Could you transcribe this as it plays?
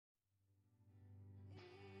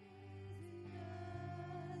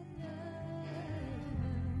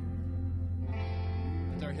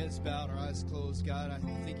Heads bowed, our eyes closed. God, I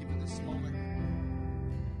thank you for this moment.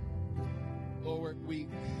 Lord,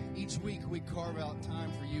 each week we carve out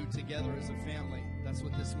time for you together as a family. That's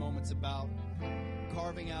what this moment's about.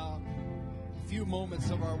 Carving out a few moments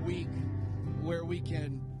of our week where we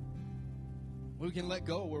can let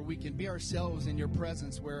go, where we can be ourselves in your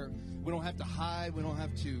presence, where we don't have to hide, we don't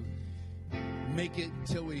have to make it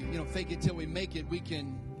till we, fake it till we make it. We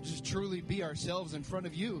can just truly be ourselves in front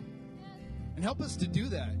of you. And help us to do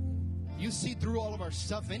that. You see through all of our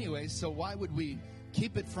stuff anyway, so why would we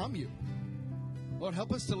keep it from you? Lord,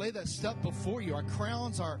 help us to lay that stuff before you. Our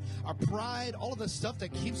crowns, our pride, all of the stuff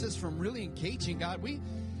that keeps us from really engaging, God.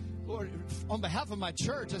 Lord, on behalf of my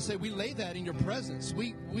church, I say we lay that in your presence.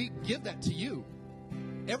 We give that to you.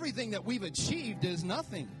 Everything that we've achieved is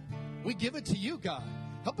nothing. We give it to you, God.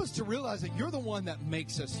 Help us to realize that you're the one that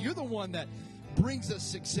makes us. You're the one that brings us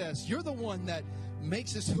success. You're the one that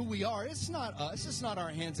makes us who we are. It's not us. It's not our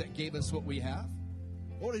hands that gave us what we have.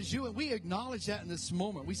 Lord, it's you, and we acknowledge that in this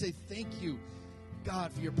moment. We say thank you,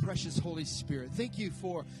 God, for your precious Holy Spirit. Thank you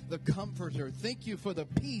for the Comforter. Thank you for the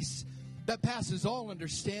peace that passes all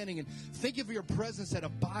understanding. And thank you for your presence that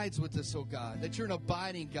abides with us, oh God, that you're an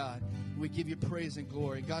abiding God. We give you praise and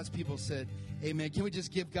glory. God's people said, amen. Can we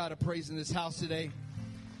just give God a praise in this house today?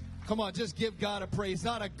 Come on, just give God a praise.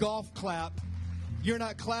 Not a golf clap. You're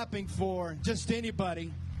not clapping for just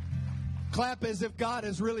anybody. Clap as if God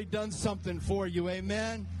has really done something for you.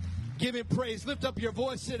 Amen. Give him praise. Lift up your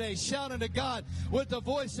voice today. Shout unto God with the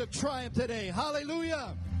voice of triumph today.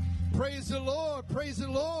 Hallelujah. Praise the Lord. Praise the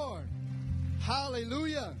Lord.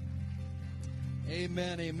 Hallelujah.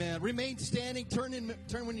 Amen. Amen. Remain standing. Turn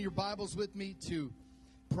one of your Bibles with me to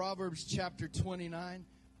Proverbs chapter 29.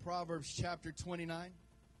 Proverbs chapter 29.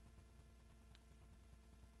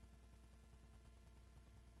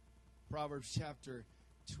 Proverbs chapter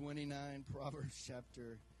 29. Proverbs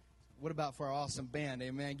chapter. What about for our awesome band?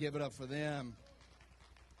 Amen. Give it up for them.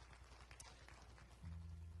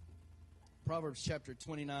 Proverbs chapter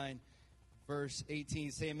 29, verse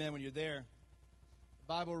 18. Say amen when you're there.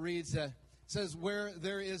 The Bible reads, says, where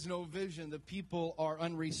there is no vision, the people are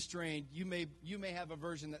unrestrained. You may have a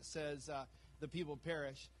version that says the people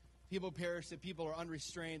perish. People perish, the people are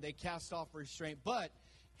unrestrained. They cast off restraint. But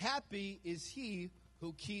happy is he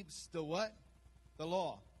who keeps the what? The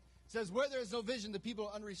law. It says, where there is no vision, the people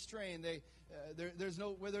are unrestrained.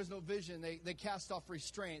 Where there's no vision, they cast off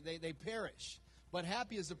restraint. They perish. But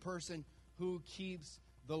happy is the person who keeps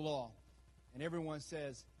the law. And everyone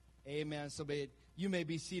says, amen. So be it. You may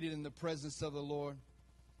be seated in the presence of the Lord.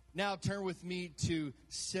 Now turn with me to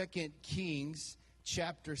 2 Kings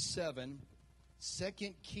chapter 7. 2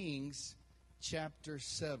 Kings chapter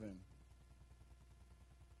 7.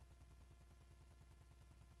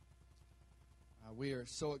 We are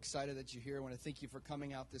so excited that you're here. I want to thank you for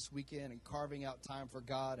coming out this weekend and carving out time for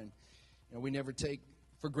God. And we never take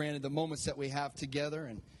for granted the moments that we have together.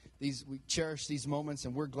 And we cherish these moments,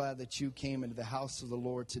 and we're glad that you came into the house of the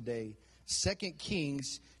Lord today. 2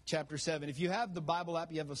 Kings chapter 7. If you have the Bible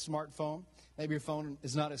app, you have a smartphone. Maybe your phone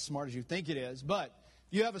is not as smart as you think it is. But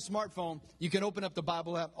if you have a smartphone, you can open up the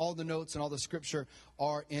Bible app. All the notes and all the scripture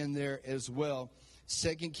are in there as well.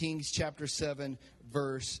 2 Kings chapter 7,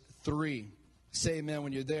 verse 3. Say amen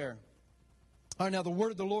when you're there. All right, now the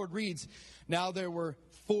word of the Lord reads, now there were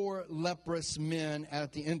 4 leprous men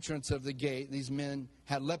at the entrance of the gate. These men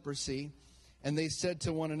had leprosy, and they said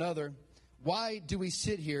to one another, why do we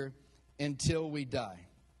sit here until we die?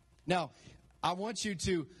 Now, I want you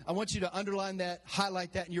to underline that,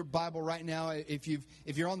 highlight that in your Bible right now. If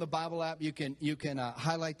you're on the Bible app, you can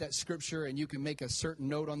highlight that scripture, and you can make a certain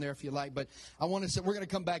note on there if you like. But I want to say we're going to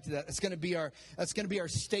come back to that. That's going to be our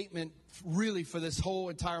statement really for this whole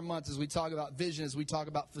entire month as we talk about vision, as we talk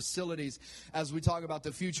about facilities, as we talk about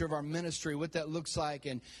the future of our ministry, what that looks like,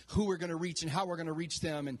 and who we're going to reach and how we're going to reach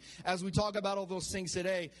them. And as we talk about all those things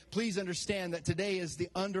today, please understand that today is the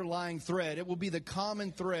underlying thread. It will be the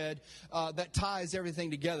common thread that ties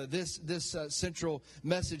everything together, this central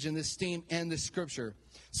message and this theme and this scripture.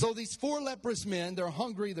 So these 4 leprous men, they're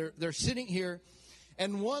hungry, they're sitting here,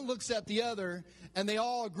 and one looks at the other, and they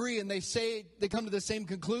all agree, and they come to the same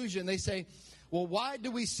conclusion. They say, well, why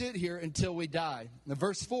do we sit here until we die? Now,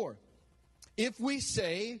 verse 4, if we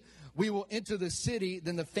say we will enter the city,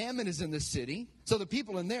 then the famine is in the city. So the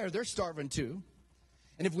people in there, they're starving too.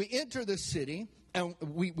 And if we enter the city, and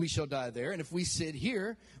we shall die there. And if we sit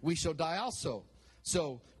here, we shall die also.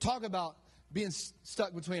 So talk about being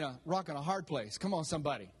stuck between a rock and a hard place. Come on,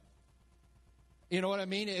 somebody. You know what I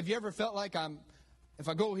mean? Have you ever felt like if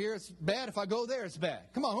I go here, it's bad. If I go there, it's bad.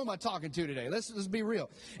 Come on, who am I talking to today? Let's be real.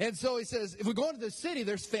 And so he saes, if we go into the city,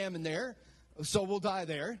 there's famine there. so we'll die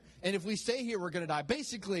there. And if we stay here, we're going to die.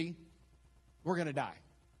 Basically, we're going to die.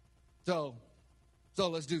 So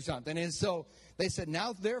let's do something. And so they said,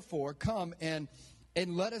 now therefore, come and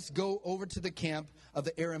let us go over to the camp of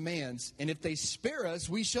the Arameans. And if they spare us,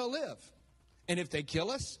 we shall live. And if they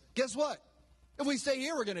kill us, guess what? If we stay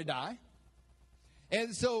here, we're going to die.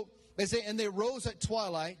 And so they say, and they rose at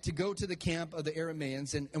twilight to go to the camp of the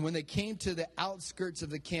Arameans. And when they came to the outskirts of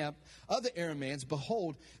the camp of the Arameans,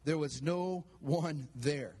 behold, there was no one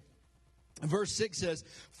there. Verse 6 says,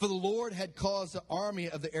 for the Lord had caused the army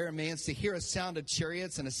of the Arameans to hear a sound of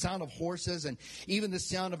chariots and a sound of horses and even the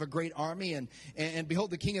sound of a great army. And behold,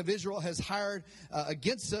 the king of Israel has hired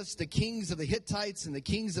against us the kings of the Hittites and the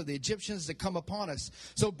kings of the Egyptians to come upon us.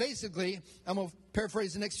 So basically, I'm going to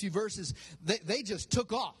paraphrase the next few verses. They just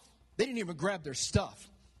took off. They didn't even grab their stuff.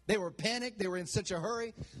 They were panicked. They were in such a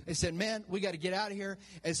hurry. They said, man, we got to get out of here.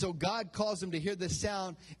 And so God caused them to hear this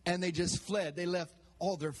sound, and they just fled. They left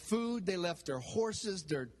all their food. They left their horses,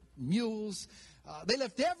 their mules. They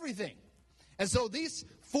left everything. And so these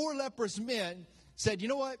 4 leprous men said, you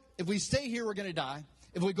know what? If we stay here, we're going to die.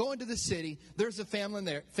 If we go into the city, there's a famine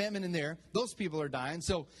in there. Those people are dying.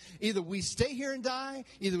 So either we stay here and die,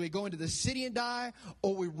 either we go into the city and die,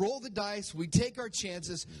 or we roll the dice, we take our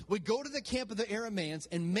chances, we go to the camp of the Arameans,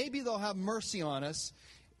 and maybe they'll have mercy on us.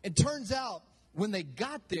 It turns out, when they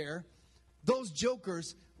got there, those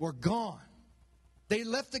jokers were gone. They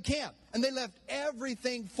left the camp, and they left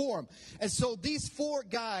everything for them. And so these 4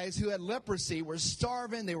 guys who had leprosy were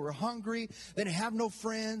starving. They were hungry. They didn't have no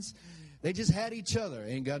friends. They just had each other.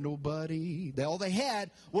 Ain't got nobody. All they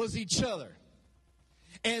had was each other.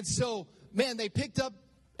 And so, man, they picked up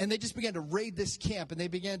and they just began to raid this camp, and they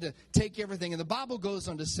began to take everything. And the Bible goes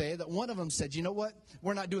on to say that one of them said, you know what?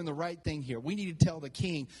 We're not doing the right thing here. We need to tell the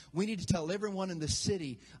king. We need to tell everyone in the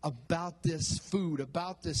city about this food,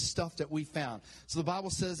 about this stuff that we found. So the Bible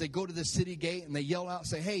says they go to the city gate and they yell out and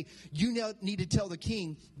say, hey, you need to tell the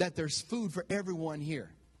king that there's food for everyone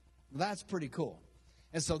here. That's pretty cool.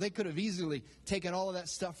 And so they could have easily taken all of that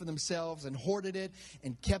stuff for themselves and hoarded it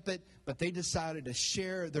and kept it, but they decided to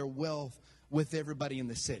share their wealth with everybody in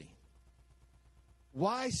the city.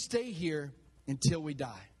 Why stay here until we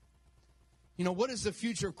die? You know, what does the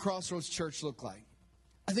future of Crossroads Church look like?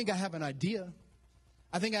 I think I have an idea.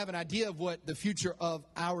 I think I have an idea of what the future of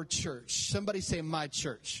our church. Somebody say, my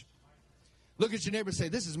church. Look at your neighbor and say,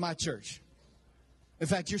 this is my church. In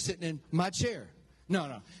fact, you're sitting in my chair.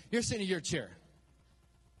 No, you're sitting in your chair.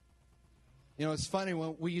 You know, it's funny,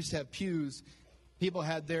 when we used to have pews, people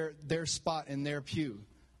had their spot in their pew.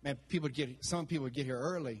 Man, some people would get here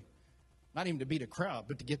early, not even to beat a crowd,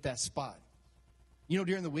 but to get that spot. You know,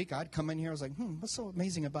 during the week, I'd come in here, I was like, what's so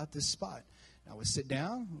amazing about this spot? And I would sit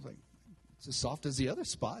down, I was like, it's as soft as the other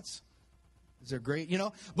spots. Is there great, you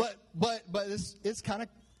know? But it's kind of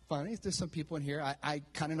funny. There's some people in here, I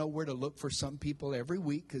kind of know where to look for some people every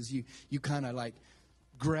week, because you kind of like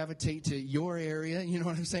gravitate to your area. You know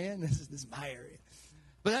what I'm saying? This is my area.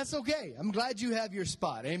 But that's okay. I'm glad you have your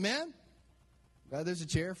spot. Amen? Glad there's a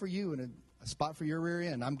chair for you and a spot for your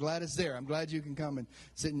area, and I'm glad it's there. I'm glad you can come and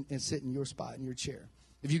sit in your spot, in your chair.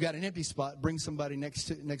 If you got an empty spot, bring somebody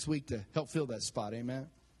next week to help fill that spot. Amen?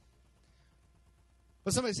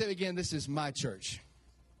 But somebody say again, this is my church.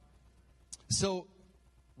 So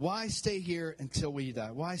why stay here until we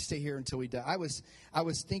die? Why stay here until we die? I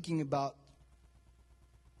was thinking about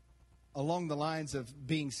along the lines of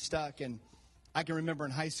being stuck, and I can remember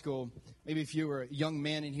in high school, maybe if you were a young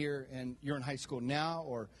man in here and you're in high school now,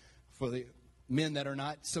 or for the men that are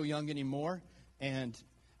not so young anymore, and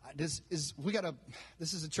this is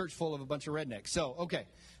a church full of a bunch of rednecks.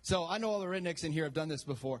 So I know all the rednecks in here have done this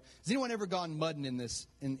before. Has anyone ever gone mudding in this?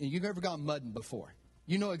 And you've ever gone mudding before?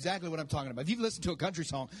 You know exactly what I'm talking about. If you've listened to a country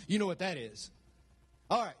song, you know what that is.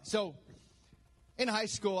 All right, so in high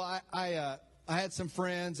school, I had some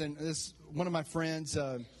friends, and one of my friends,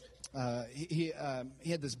 he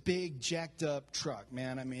had this big jacked up truck,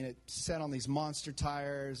 man. I mean, it sat on these monster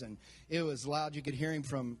tires, and it was loud. You could hear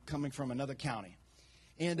him coming from another county.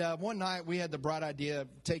 And one night we had the bright idea,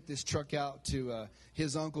 take this truck out to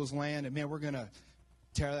his uncle's land, and man, we're gonna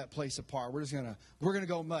tear that place apart. We're gonna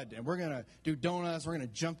go mud, and we're gonna do donuts. We're gonna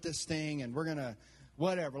jump this thing, and we're gonna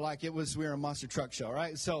whatever. Like we were a monster truck show,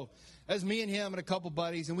 right? So that's me and him and a couple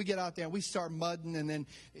buddies, and we get out there and we start mudding, and then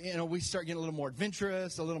we start getting a little more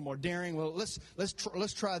adventurous, a little more daring. Well,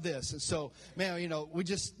 let's try this. And so, man, we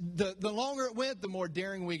just the longer it went, the more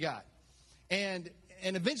daring we got, and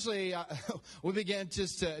eventually we began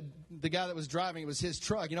the guy that was driving, it was his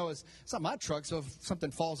truck. It's not my truck, so if something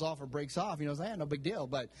falls off or breaks off, it's no big deal.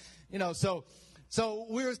 But So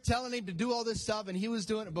we were telling him to do all this stuff, and he was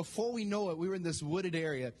doing it. Before we know it, we were in this wooded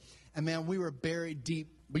area, and, man, we were buried deep.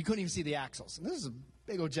 We couldn't even see the axles. And this is a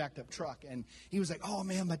big old jacked up truck. And he was like, oh,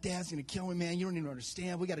 man, my dad's going to kill me, man. You don't even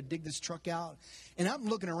understand. We got to dig this truck out. And I'm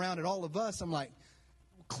looking around at all of us. I'm like,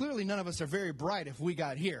 clearly none of us are very bright if we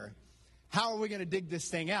got here. How are we going to dig this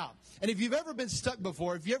thing out? And if you've ever been stuck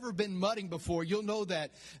before, if you've ever been mudding before, you'll know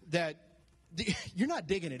that you're not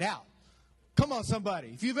digging it out. Come on, somebody.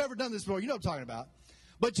 If you've ever done this before, you know what I'm talking about.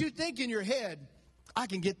 But you think in your head, I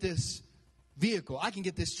can get this vehicle, I can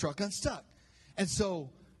get this truck unstuck. And so,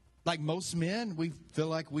 like most men, we feel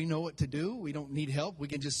like we know what to do. We don't need help. We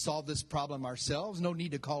can just solve this problem ourselves. No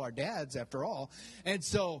need to call our dads, after all. And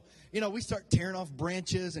so, we start tearing off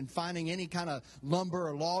branches and finding any kind of lumber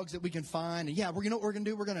or logs that we can find. And what we're going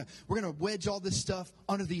to do? We're going to wedge all this stuff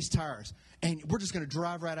under these tires. And we're just going to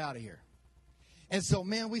drive right out of here. And so,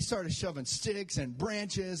 man, we started shoving sticks and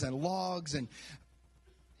branches and logs. And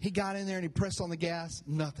he got in there and he pressed on the gas.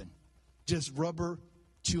 Nothing. Just rubber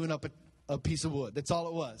chewing up a piece of wood. That's all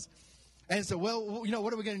it was. And so, well,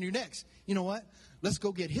 what are we going to do next? You know what? Let's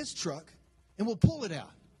go get his truck and we'll pull it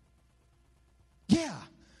out. Yeah.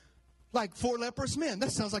 Like 4 leprous men.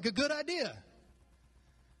 That sounds like a good idea.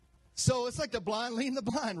 So it's like the blind leading the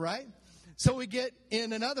blind, right? So we get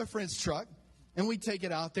in another friend's truck and we take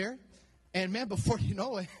it out there. And, man, before you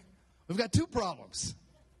know it, we've got 2 problems.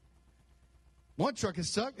 One truck is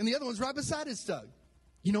stuck, and the other one's right beside it stuck.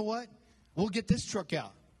 You know what? We'll get this truck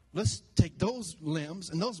out. Let's take those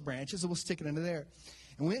limbs and those branches, and we'll stick it into there.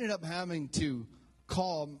 And we ended up having to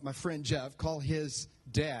call my friend Jeff, call his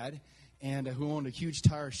dad, and who owned a huge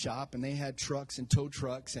tire shop, and they had trucks and tow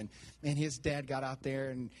trucks. And his dad got out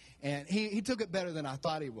there, and he took it better than I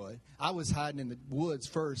thought he would. I was hiding in the woods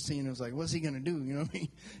first, seeing, I was like, what's he going to do? You know what I mean?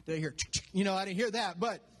 Did I hear, I didn't hear that.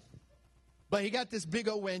 But he got this big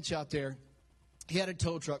old winch out there. He had a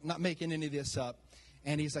tow truck, not making any of this up.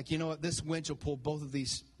 And he's like, you know what, this winch will pull both of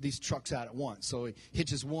these trucks out at once. So he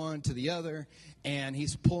hitches one to the other, and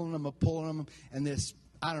he's pulling them, and this,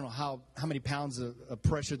 I don't know how many pounds of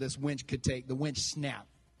pressure this winch could take. The winch snapped.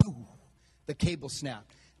 Boom. The cable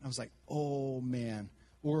snapped. And I was like, oh, man,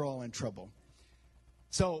 we're all in trouble.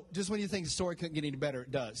 So just when you think the story couldn't get any better,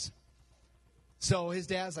 it does. So his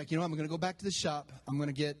dad's like, I'm going to go back to the shop. I'm going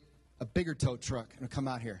to get a bigger tow truck and come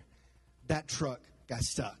out here. That truck got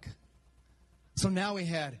stuck. So now we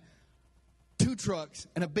had 2 trucks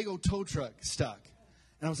and a big old tow truck stuck.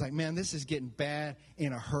 And I was like, man, this is getting bad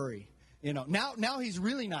in a hurry. Now he's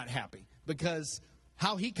really not happy because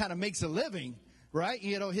how he kind of makes a living, right?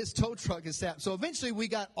 His tow truck is snapped. So eventually we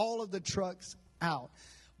got all of the trucks out.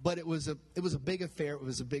 But it was a big affair. It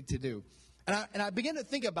was a big to-do. And I began to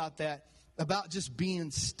think about that, about just being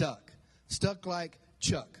stuck. Stuck like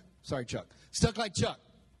Chuck. Sorry, Chuck. Stuck like Chuck.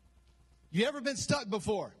 You ever been stuck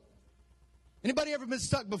before? Anybody ever been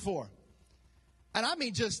stuck before? And I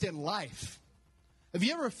mean just in life. Have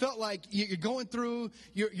you ever felt like you're going through,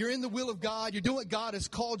 you're in the will of God, you're doing what God has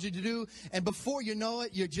called you to do, and before you know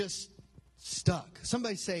it, you're just stuck?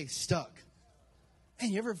 Somebody say stuck.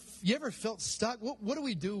 Man, you ever felt stuck? What do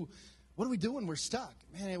we do? What do we do when we're stuck?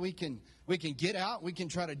 Man, we can get out. We can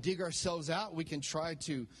try to dig ourselves out. We can try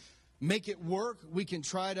to make it work. We can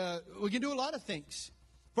do a lot of things.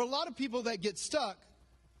 For a lot of people that get stuck,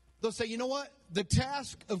 they'll say, you know what? The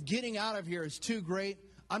task of getting out of here is too great.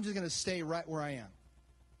 I'm just going to stay right where I am.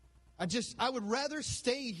 I would rather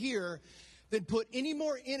stay here than put any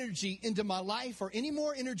more energy into my life or any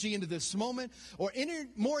more energy into this moment or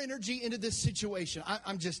more energy into this situation.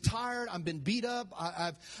 I'm just tired. I've been beat up.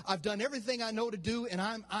 I've done everything I know to do, and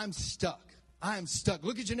I'm stuck. I am stuck.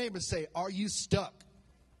 Look at your neighbor and say, are you stuck?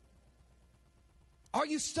 Are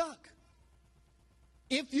you stuck?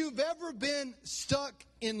 If you've ever been stuck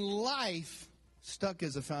in life, stuck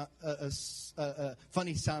is a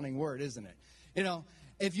funny sounding word, isn't it?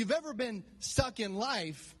 If you've ever been stuck in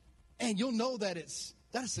life, and you'll know that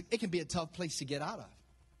it can be a tough place to get out of.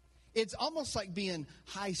 It's almost like being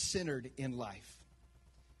high-centered in life.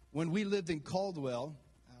 When we lived in Caldwell,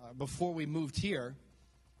 before we moved here,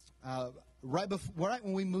 right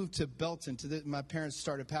when we moved to Belton, my parents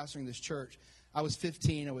started pastoring this church. I was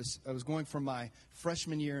 15. I was going from my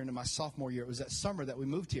freshman year into my sophomore year. It was that summer that we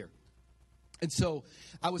moved here. And so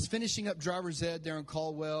I was finishing up driver's ed there in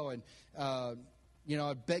Caldwell, and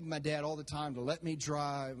I begged my dad all the time to let me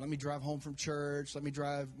drive home from church, let me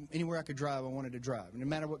drive anywhere I could drive. I wanted to drive. And no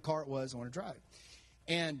matter what car it was, I wanted to drive.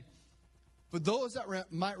 And for those that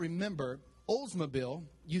might remember, Oldsmobile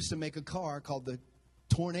used to make a car called the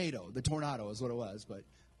Tornado. The Tornado is what it was, but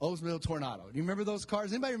Oldsmobile Tornado. Do you remember those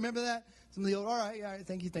cars? Anybody remember that? Some of the old, all right,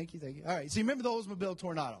 thank you. All right, so you remember the Oldsmobile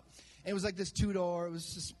Tornado. And it was like this two-door. It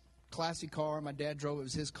was just a classy car. My dad drove it. It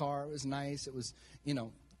was his car. It was nice. It was, they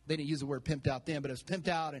didn't use the word pimped out then, but it was pimped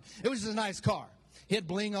out. And it was just a nice car. He had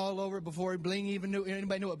bling all over it before bling even knew,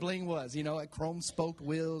 anybody knew what bling was, like chrome-spoked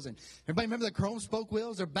wheels. And everybody remember the chrome-spoked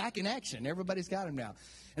wheels? They're back in action. Everybody's got them now.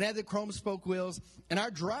 And it had the chrome-spoked wheels. And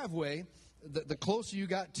our driveway, the closer you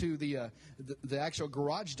got to the actual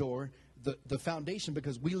garage door, the foundation,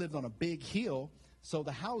 because we lived on a big hill, so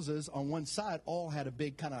the houses on one side all had a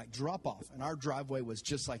big kind of like drop-off, and our driveway was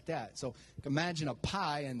just like that. So imagine a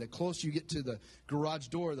pie, and the closer you get to the garage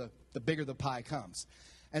door, the bigger the pie comes.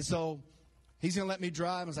 And so he's going to let me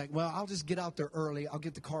drive. I was like, well, I'll just get out there early. I'll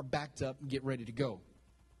get the car backed up and get ready to go.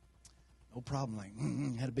 No problem.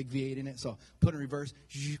 Like, had a big V8 in it, so put it in reverse.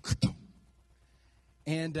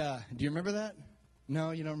 And do you remember that?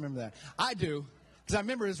 No, you don't remember that. I do, because I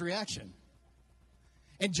remember his reaction.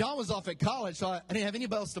 And John was off at college, so I didn't have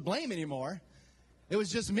anybody else to blame anymore. It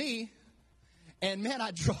was just me. And, man,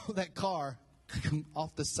 I drove that car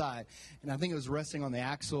off the side. And I think it was resting on the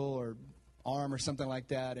axle or arm or something like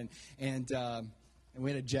that. And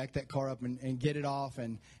we had to jack that car up and get it off.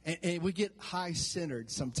 And we get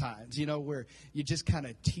high-centered sometimes, where you're just kind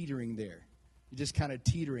of teetering there. You're just kind of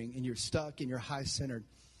teetering, and you're stuck, and you're high-centered.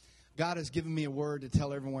 God has given me a word to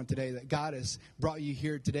tell everyone today, that God has brought you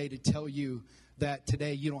here today to tell you that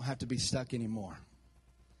today you don't have to be stuck anymore.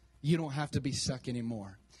 You don't have to be stuck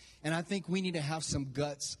anymore. And I think we need to have some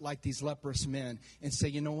guts like these leprous men and say,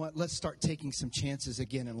 you know what, let's start taking some chances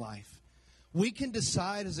again in life. We can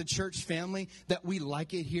decide as a church family that we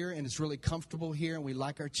like it here and it's really comfortable here and we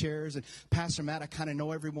like our chairs. And Pastor Matt, I kind of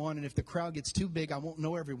know everyone. And if the crowd gets too big, I won't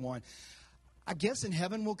know everyone. I guess in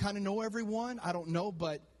heaven we'll kind of know everyone. I don't know,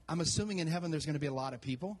 but I'm assuming in heaven there's going to be a lot of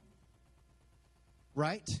people.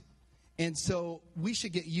 Right? And so we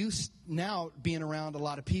should get used now being around a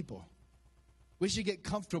lot of people. We should get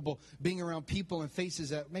comfortable being around people and faces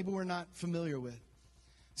that maybe we're not familiar with.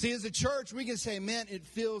 See, as a church, we can say, man, it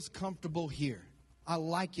feels comfortable here. I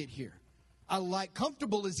like it here.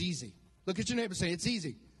 Comfortable is easy. Look at your neighbor and say, it's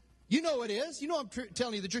easy. You know it is. You know I'm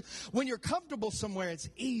telling you the truth. When you're comfortable somewhere, it's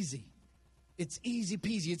easy. It's easy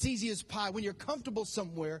peasy. It's easy as pie. When you're comfortable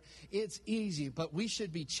somewhere, it's easy. But we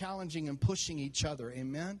should be challenging and pushing each other.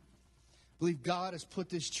 Amen? I believe God has put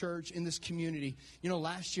this church in this community.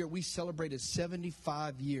 Last year we celebrated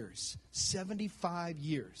 75 years. 75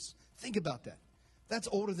 years. Think about that. That's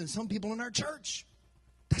older than some people in our church.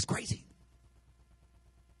 That's crazy.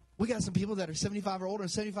 We got some people that are 75 or older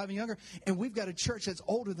and 75 and younger. And we've got a church that's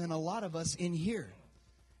older than a lot of us in here.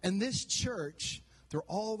 And this church, through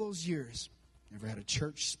all those years, never had a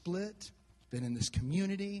church split. Been in this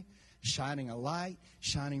community, shining a light,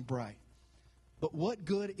 shining bright. But what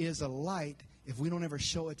good is a light if we don't ever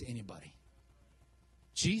show it to anybody?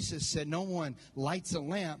 Jesus said no one lights a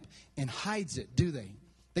lamp and hides it, do they?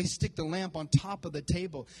 They stick the lamp on top of the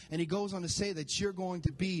table. And he goes on to say that you're going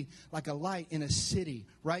to be like a light in a city,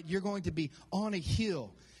 right? You're going to be on a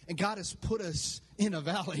hill. And God has put us in a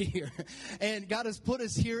valley here. And God has put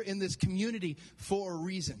us here in this community for a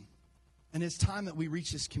reason. And it's time that we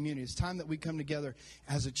reach this community. It's time that we come together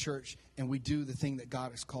as a church and we do the thing that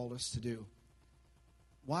God has called us to do.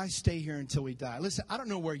 Why stay here until we die? Listen, I don't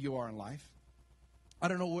know where you are in life. I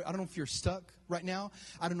don't know if you're stuck right now.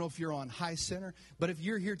 I don't know if you're on high center. But if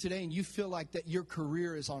you're here today and you feel like that your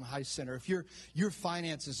career is on high center, if your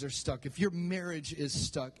finances are stuck, if your marriage is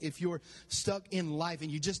stuck, if you're stuck in life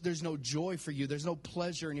and there's no joy for you, there's no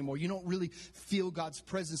pleasure anymore, you don't really feel God's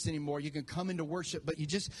presence anymore, you can come into worship, but you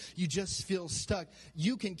just feel stuck.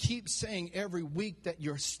 You can keep saying every week that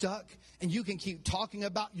you're stuck and you can keep talking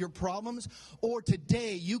about your problems, or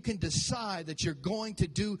today you can decide that you're going to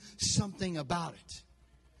do something about it.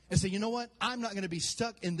 And say, you know what? I'm not going to be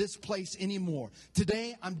stuck in this place anymore.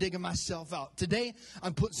 Today, I'm digging myself out. Today,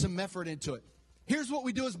 I'm putting some effort into it. Here's what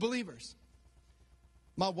we do as believers.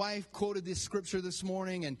 My wife quoted this scripture this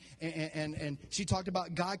morning, and she talked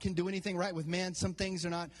about God can do anything, right? With man, some things are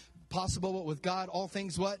not possible, but with God, all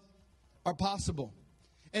things what? Are possible.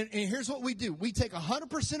 And here's what we do. We take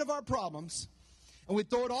 100% of our problems, and we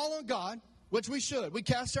throw it all on God, which we should. We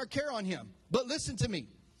cast our care on Him. But listen to me.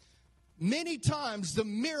 Many times the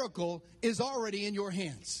miracle is already in your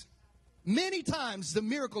hands. Many times the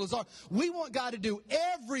miracle is already. We want God to do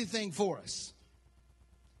everything for us.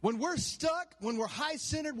 When we're stuck, when we're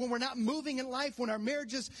high-centered, when we're not moving in life, when our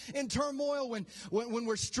marriage is in turmoil, when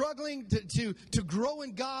we're struggling to grow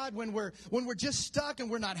in God, when we're just stuck and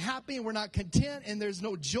we're not happy and we're not content and there's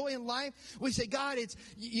no joy in life, we say, God,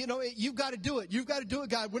 you've got to do it. You've got to do it,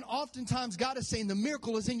 God. When oftentimes God is saying the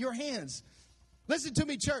miracle is in your hands. Listen to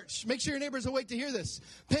me, church. Make sure your neighbor's awake to hear this.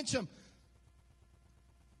 Pinch them.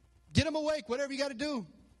 Get them awake, whatever you got to do.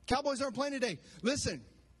 Cowboys aren't playing today. Listen,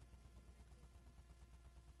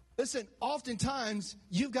 oftentimes,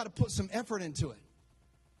 you've got to put some effort into it.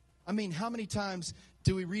 I mean, how many times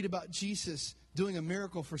do we read about Jesus doing a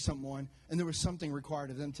miracle for someone and there was something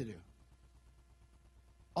required of them to do?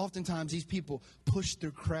 Oftentimes, these people pushed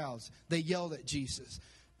through crowds. They yelled at Jesus,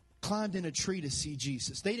 climbed in a tree to see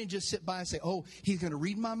Jesus. They didn't just sit by and say, oh, he's going to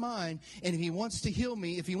read my mind, and if he wants to heal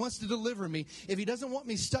me, if he wants to deliver me, if he doesn't want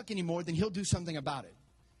me stuck anymore, then he'll do something about it.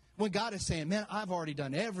 When God is saying, man, I've already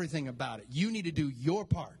done everything about it. You need to do your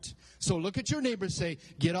part. So look at your neighbor and say,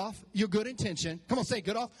 get off your good intention. Come on, say,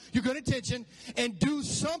 get off your good intention and do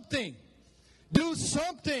something. Do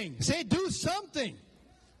something. Say, do something.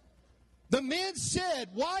 The men said,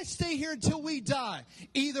 why stay here until we die?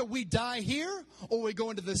 Either we die here, or we go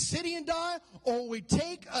into the city and die, or we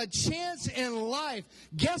take a chance in life.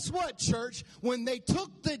 Guess what, church? When they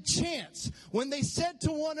took the chance, when they said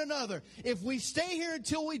to one another, if we stay here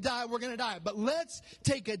until we die, we're going to die. But let's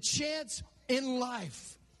take a chance in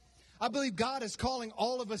life. I believe God is calling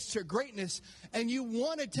all of us to greatness, and you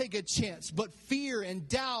want to take a chance, but fear and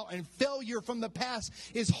doubt and failure from the past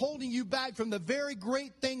is holding you back from the very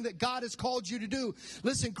great thing that God has called you to do.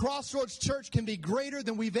 Listen, Crossroads Church can be greater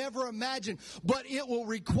than we've ever imagined, but it will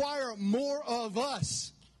require more of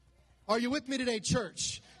us. Are you with me today,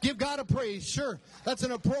 church? Give God a praise. Sure, that's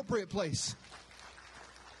an appropriate place.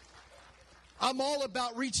 I'm all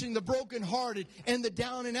about reaching the brokenhearted and the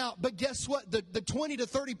down and out. But guess what? The 20 to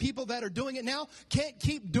 30 people that are doing it now can't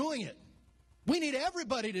keep doing it. We need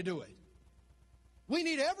everybody to do it. We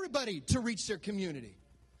need everybody to reach their community.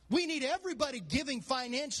 We need everybody giving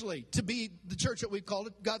financially to be the church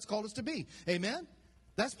that God's called us to be. Amen?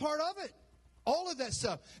 That's part of it. All of that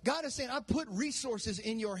stuff. God is saying, I put resources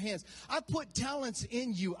in your hands. I put talents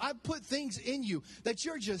in you. I put things in you that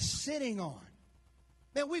you're just sitting on.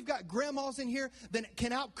 Man, we've got grandmas in here that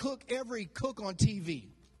can outcook every cook on TV.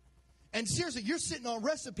 And seriously, you're sitting on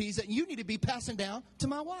recipes that you need to be passing down to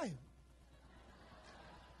my wife.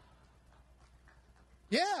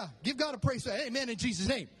 Yeah, give God a praise. Amen in Jesus'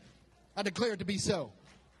 name. I declare it to be so.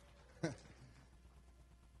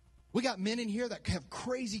 We got men in here that have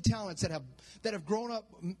crazy talents, that have grown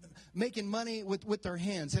up making money with their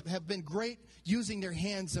hands, have been great using their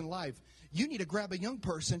hands in life. You need to grab a young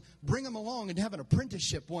person, bring them along, and have an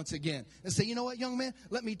apprenticeship once again. And say, you know what, young man?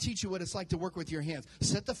 Let me teach you what it's like to work with your hands.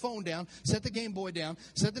 Set the phone down. Set the Game Boy down.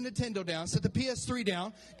 Set the Nintendo down. Set the PS3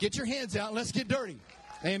 down. Get your hands out and let's get dirty.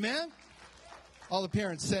 Amen? All the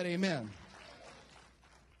parents said amen.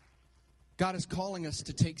 God is calling us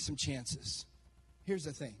to take some chances. Here's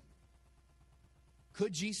the thing.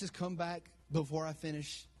 Could Jesus come back before I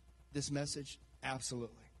finish this message?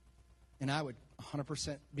 Absolutely. And I would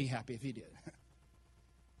 100% be happy if he did.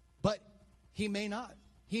 But he may not.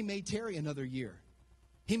 He may tarry another year.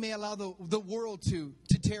 He may allow the world to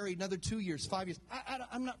tarry another 2 years, 5 years.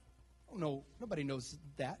 I'm not, oh no, nobody knows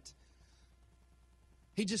that.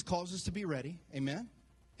 He just calls us to be ready. Amen?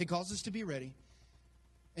 He calls us to be ready.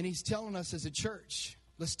 And he's telling us as a church,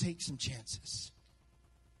 let's take some chances.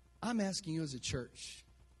 I'm asking you as a church,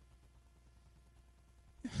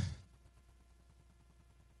 I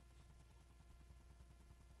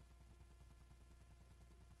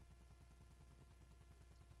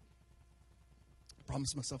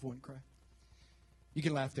promised myself I wouldn't cry. You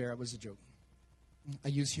can laugh there. It was a joke. I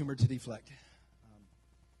use humor to deflect.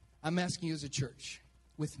 I'm asking you as a church,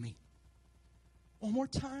 with me, one more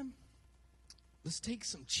time, let's take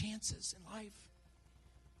some chances in life.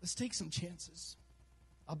 Let's take some chances.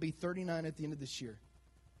 I'll be 39 at the end of this year.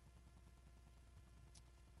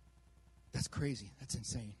 That's crazy. That's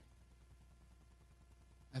insane.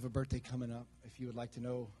 I have a birthday coming up. If you would like to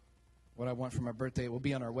know what I want for my birthday, it will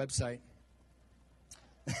be on our website.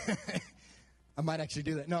 I might actually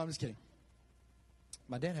do that. No, I'm just kidding.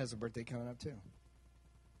 My dad has a birthday coming up too.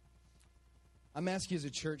 I'm asking you as a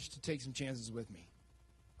church to take some chances with me.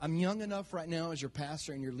 I'm young enough right now as your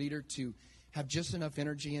pastor and your leader to have just enough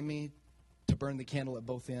energy in me to burn the candle at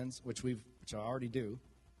both ends, which I already do. You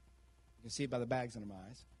can see it by the bags under my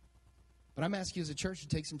eyes. But I'm asking you as a church to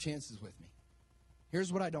take some chances with me.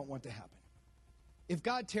 Here's what I don't want to happen. If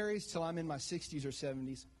God tarries till I'm in my 60s or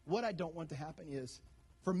 70s, what I don't want to happen is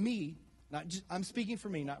for me I'm speaking for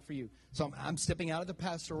me, not for you. So I'm stepping out of the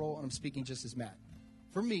pastor role, and I'm speaking just as Matt.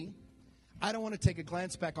 For me, I don't want to take a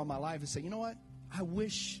glance back on my life and say, you know what? I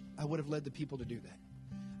wish I would have led the people to do that.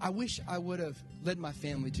 I wish I would have led my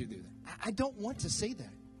family to do that. I don't want to say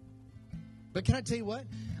that. But can I tell you what?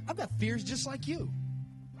 I've got fears just like you.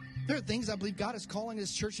 There are things I believe God is calling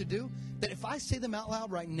His church to do that if I say them out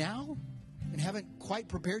loud right now and haven't quite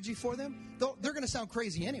prepared you for them, they're going to sound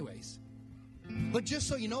crazy anyways. But just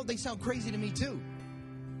so you know, they sound crazy to me too.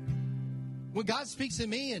 When God speaks to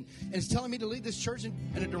me and is telling me to lead this church in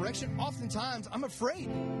a direction, oftentimes I'm afraid.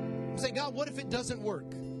 I'm saying, God, what if it doesn't work?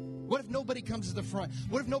 What if nobody comes to the front?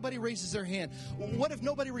 What if nobody raises their hand? What if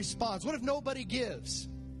nobody responds? What if nobody gives?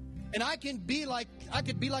 And I could be like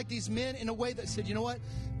these men in a way that said, you know what?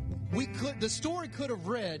 The story could have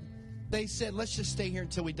read, they said, let's just stay here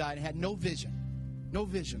until we die, and had no vision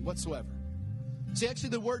whatsoever. See, actually,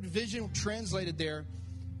 the word vision translated there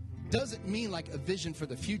doesn't mean like a vision for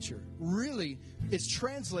the future. Really, it's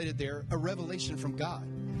translated there a revelation from God.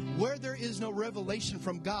 Where there is no revelation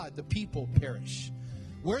from God, the people perish.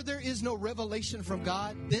 Where there is no revelation from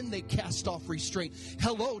God, then they cast off restraint.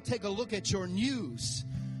 Hello, take a look at your news.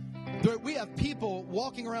 We have people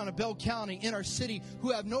walking around in Bell County in our city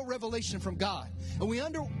who have no revelation from God. And we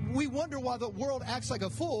wonder why the world acts like a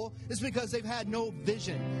fool. It's because they've had no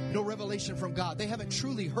vision, no revelation from God. They haven't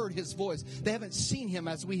truly heard His voice. They haven't seen Him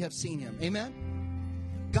as we have seen Him. Amen?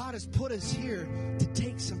 God has put us here to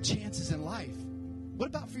take some chances in life. What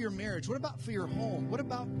about for your marriage? What about for your home? What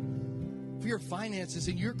about for your finances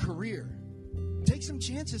and your career? Take some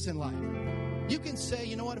chances in life. You can say,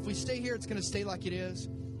 you know what, if we stay here, it's going to stay like it is.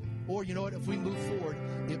 Or, you know what, if we move forward,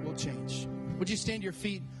 it will change. Would you stand to your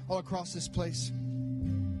feet all across this place?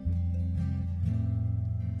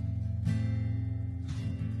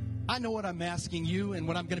 I know what I'm asking you and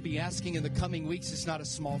what I'm going to be asking in the coming weeks is not a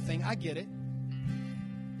small thing. I get it.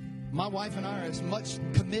 My wife and I are as much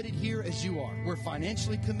committed here as you are. We're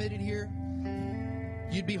financially committed here.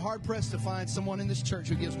 You'd be hard-pressed to find someone in this church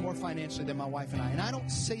who gives more financially than my wife and I. And I don't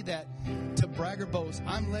say that to brag or boast.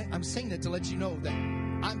 I'm saying that to let you know that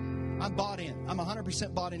I'm bought in. I'm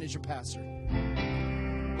 100% bought in as your pastor.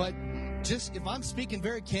 But just if I'm speaking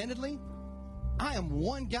very candidly, I am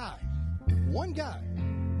one guy. One guy.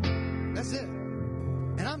 That's it.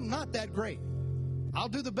 And I'm not that great. I'll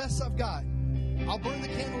do the best I've got. I'll burn the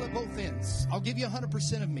candle at both ends. I'll give you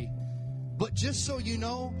 100% of me. But just so you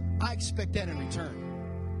know, I expect that in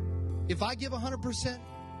return. If I give 100%,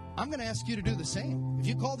 I'm going to ask you to do the same. If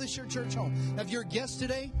you call this your church home, if you're a guest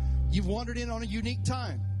today, you've wandered in on a unique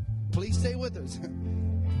time, please stay with us.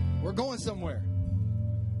 We're going somewhere.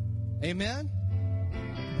 Amen?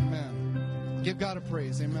 Amen. Give God a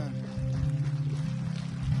praise. Amen.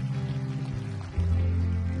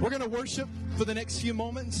 We're going to worship for the next few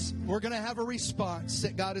moments. We're going to have a response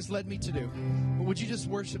that God has led me to do. But would you just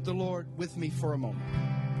worship the Lord with me for a moment?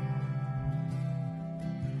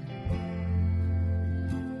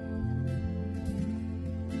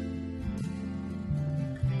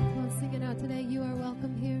 We'll sing it out today. You are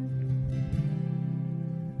welcome here.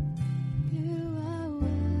 You are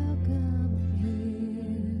welcome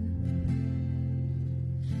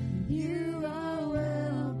here. You are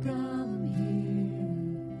welcome here.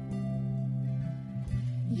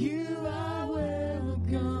 You are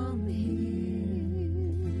welcome here.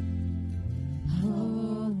 Oh.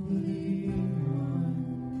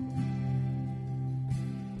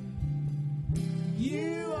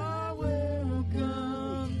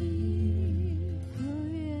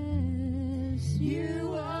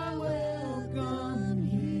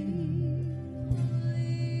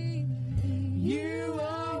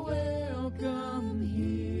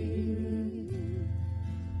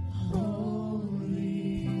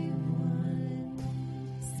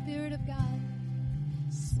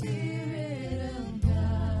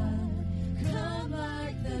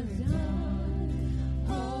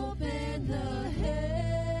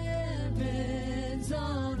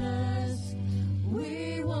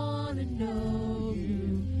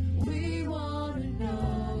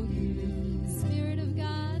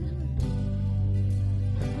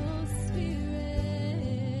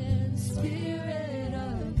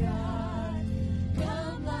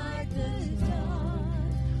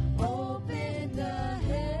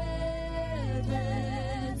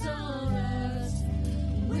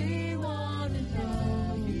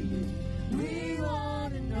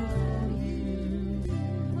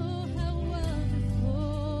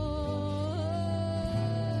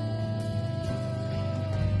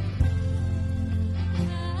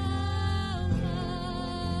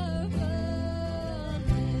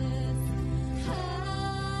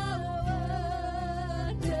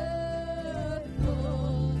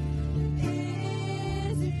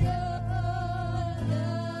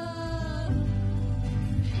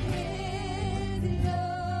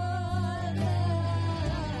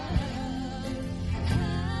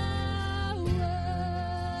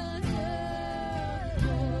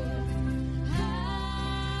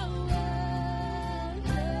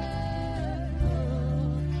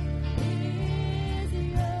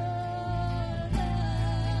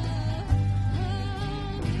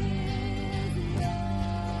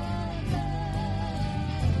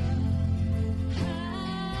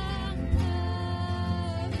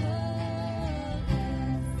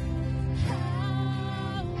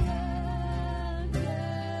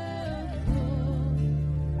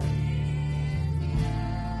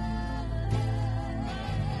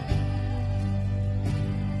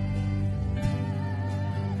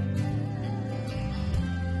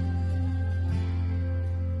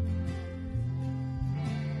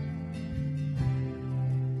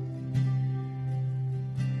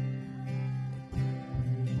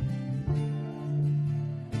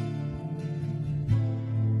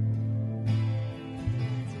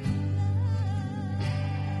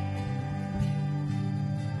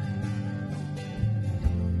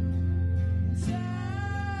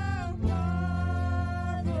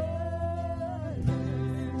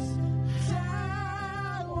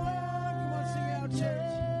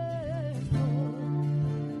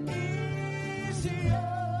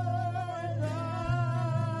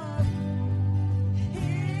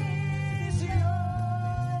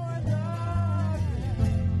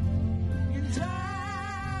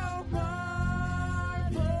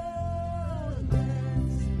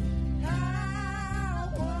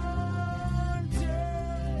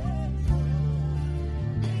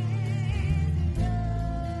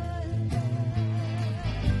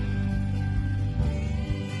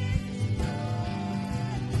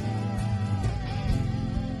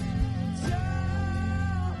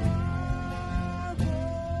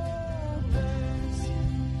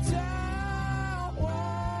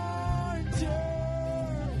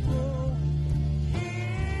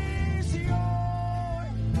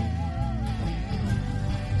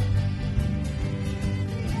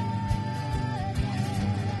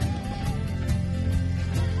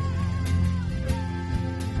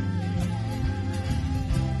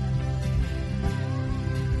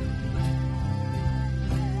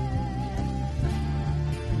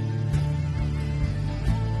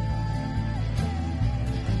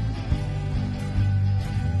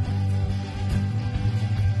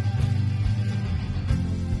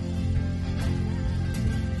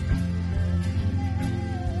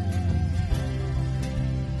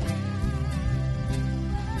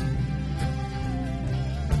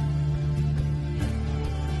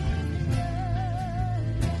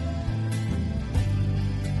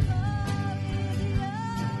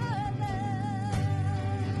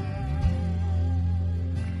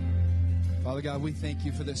 Father God, we thank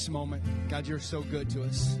you for this moment. God, you're so good to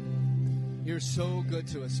us. You're so good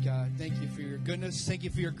to us, God. Thank you for your goodness. Thank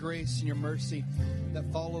you for your grace and your mercy that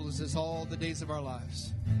follows us all the days of our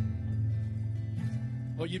lives.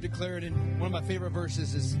 Lord, you declared in one of my favorite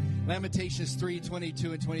verses is Lamentations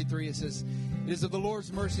 3:22 and 23. It says, "It is of the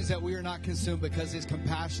Lord's mercies that we are not consumed, because his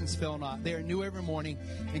compassions fail not. They are new every morning,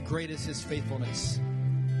 and great is his faithfulness."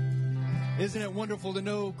 Isn't it wonderful to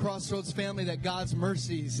know, Crossroads family, that God's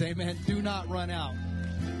mercies, amen, do not run out?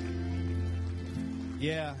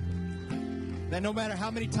 Yeah. That no matter how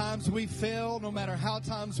many times we fail, no matter how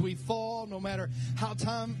times we fall, no matter how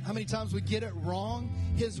many times we get it wrong,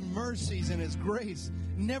 his mercies and his grace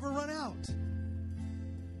never run out.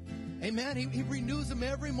 Amen. He renews them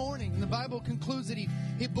every morning. And the Bible concludes that he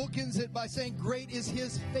bookends it by saying, great is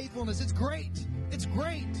his faithfulness. It's great. It's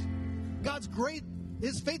great. God's great.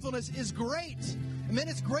 His faithfulness is great. Amen.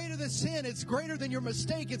 It's greater than sin. It's greater than your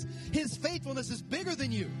mistake. His faithfulness is bigger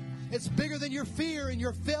than you. It's bigger than your fear and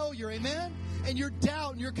your failure. Amen. And your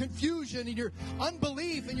doubt and your confusion and your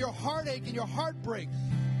unbelief and your heartache and your heartbreak.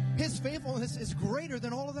 His faithfulness is greater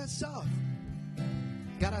than all of that stuff.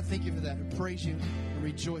 God, I thank you for that. I praise you and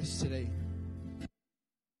rejoice today.